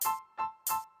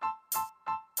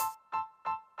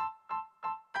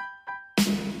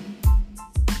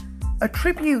a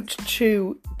tribute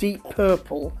to Deep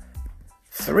Purple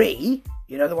 3,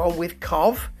 you know, the one with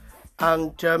Cov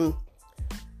and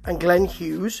Glenn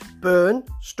Hughes, Burn,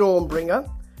 Stormbringer,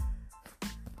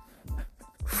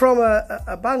 from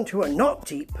a band who are not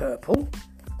Deep Purple,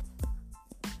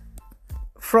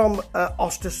 from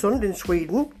Östersund in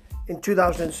Sweden in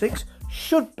 2006,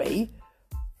 should be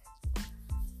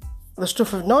the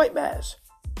stuff of Nightmares.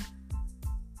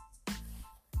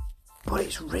 But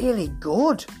it's really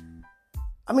good.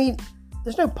 I mean,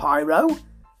 there's no pyro.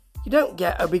 You don't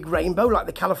get a big rainbow like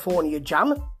the California Jam.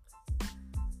 You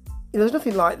know, there's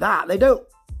nothing like that. They don't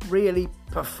really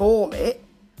perform it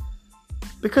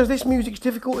because this music's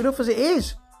difficult enough as it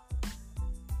is.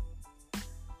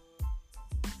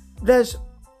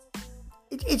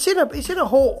 It's in a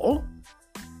hall.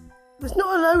 There's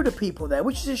not a load of people there,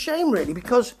 which is a shame really,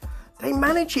 because they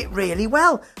manage it really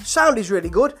well. Sound is really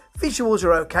good. Visuals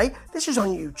are okay. This is on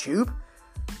YouTube.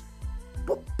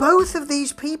 But both of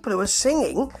these people who are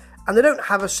singing, and they don't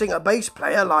have a singer bass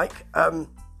player like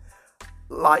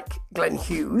Glenn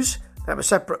Hughes. They have a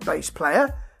separate bass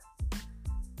player.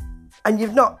 And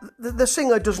the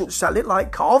singer doesn't sell it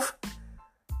like Cov.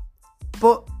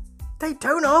 But they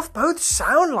don't half both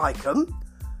sound like them.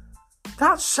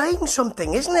 That's saying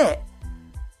something, isn't it?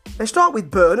 They start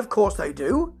with Burn, of course they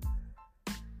do.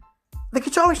 The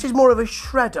guitarist is more of a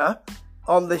shredder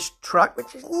on this track,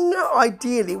 which is not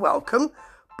ideally welcome.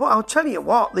 But I'll tell you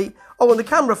what, and the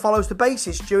camera follows the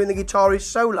bassist during the guitarist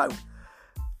solo,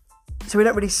 so we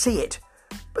don't really see it.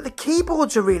 But the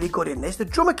keyboards are really good in this. The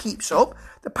drummer keeps up.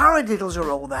 The paradiddles are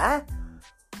all there.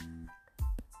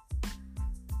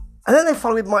 And then they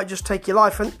follow with Might Just Take Your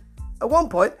Life. And at one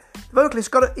point, the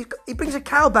vocalist he brings a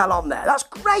cowbell on there. That's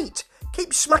great.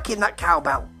 Keep smacking that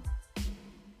cowbell.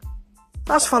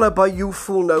 That's followed by You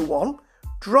Fool No One.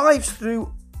 Drives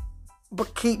through,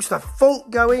 but keeps the funk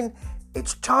going.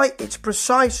 It's tight, it's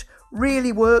precise,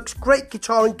 really works. Great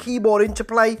guitar and keyboard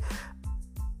interplay.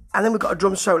 And then we've got a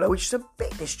drum solo, which is a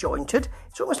bit disjointed.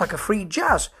 It's almost like a free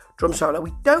jazz drum solo.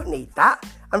 We don't need that.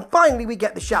 And finally, we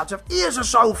get the shouts of, "Here's a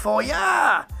song for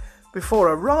ya!" before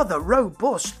a rather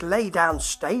robust lay down,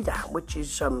 stay down, which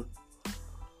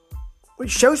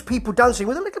shows people dancing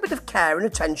with a little bit of care and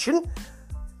attention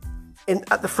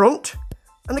at the front.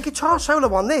 And the guitar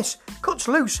solo on this cuts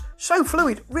loose, so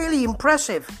fluid, really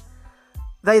impressive.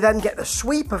 They then get the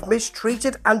sweep of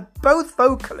Mistreated, and both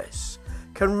vocalists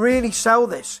can really sell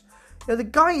this. You know, the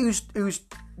guy who's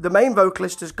the main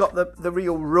vocalist has got the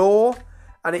real raw,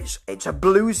 and it's a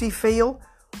bluesy feel.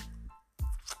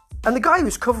 And the guy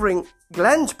who's covering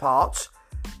Glenn's parts,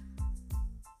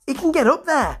 he can get up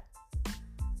there,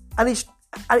 and it's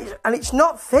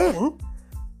not thin.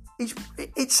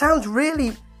 It sounds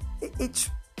really.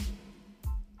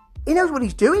 He knows what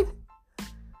he's doing.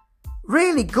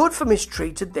 Really good for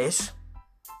Mistreated, this.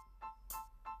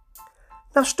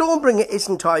 Now, Stormbringer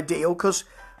isn't ideal because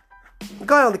the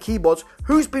guy on the keyboards,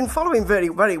 who's been following very,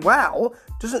 very well,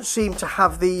 doesn't seem to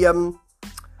have the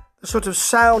sort of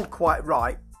sound quite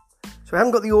right. So we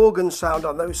haven't got the organ sound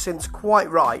on those synths quite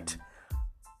right.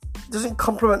 Doesn't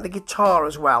complement the guitar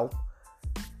as well.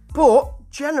 But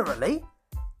generally,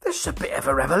 this is a bit of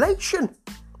a revelation.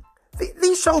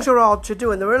 These songs are hard to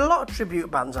do, and there are a lot of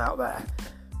tribute bands out there.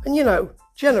 And you know,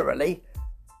 generally,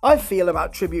 I feel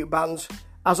about tribute bands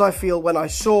as I feel when I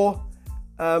saw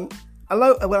a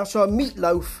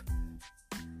Meatloaf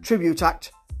tribute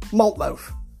act, Malt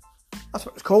Loaf. That's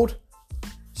what it's called.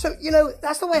 So, you know,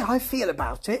 that's the way I feel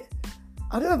about it.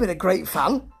 I've never been a great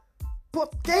fan,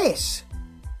 but this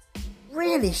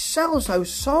really sells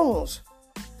those songs.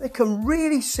 They can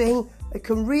really sing, they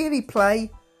can really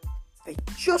play. They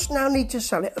just now need to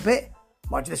sell it a bit.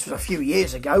 Mind you, this was a few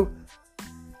years ago.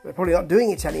 They're probably not doing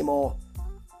it anymore.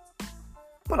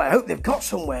 But I hope they've got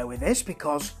somewhere with this,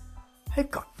 because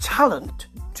they've got talent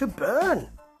to burn.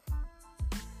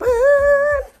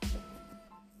 Burn!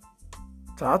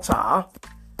 Ta-ta.